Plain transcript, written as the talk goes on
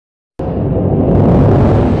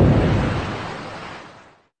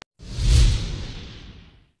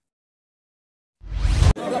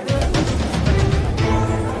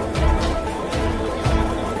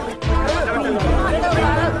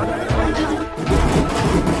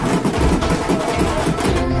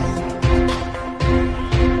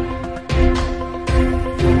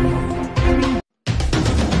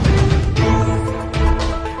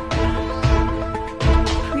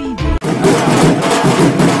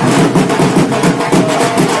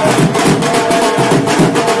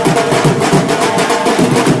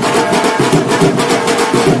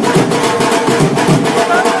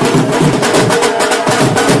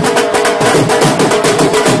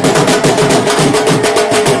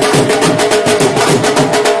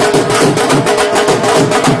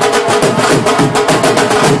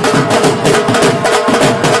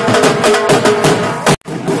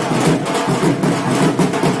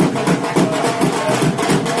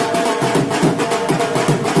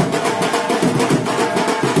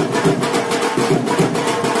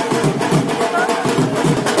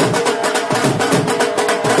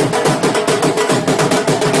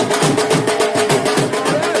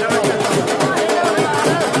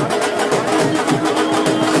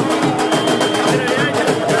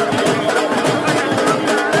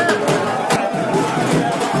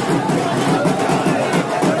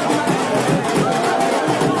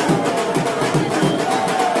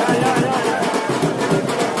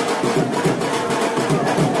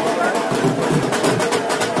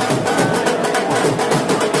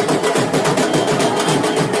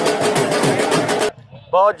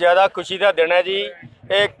ज़्यादा खुशी का दिन है जी।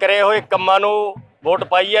 ये करे हुए कम्मां नूं वोट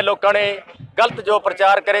पाई है लोगों ने। गलत जो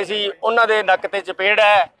प्रचार करे सी उन्हां दे नक ते चपेड़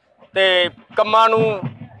है ते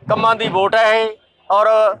कम्मां दी वोट है ये। और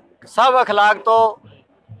सब अखलाक तो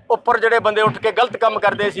उपर जिहड़े बंदे उठ के गलत काम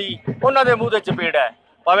करते सी उन्हां दे मूँह ते चपेड़ है।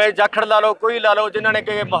 भावें जाखड़ ला लो कोई ला लो, जिन्होंने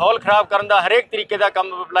कि माहौल खराब करने का हरेक तरीके का काम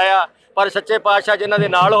अपनाया, पर सच्चे पातशाह जिन्हां दे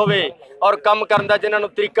नाल होवे और काम करने का जिन्हां नूं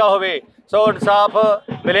तरीका होवे सो इंसाफ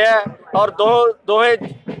मिलिया। और दोवें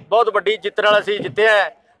बहुत वड्डी जितण वाला सी जिते हैं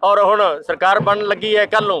और हुण सरकार बनन लगी है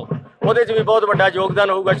कल नूं। ਉਹਦੇ 'ਚ भी बहुत वड्डा योगदान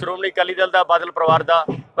होगा श्रोमणी अकाली दल का, बादल परिवार का।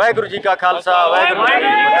 वाहिगुरू जी का खालसा, वाहिगुरू जी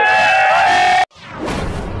की फतेह।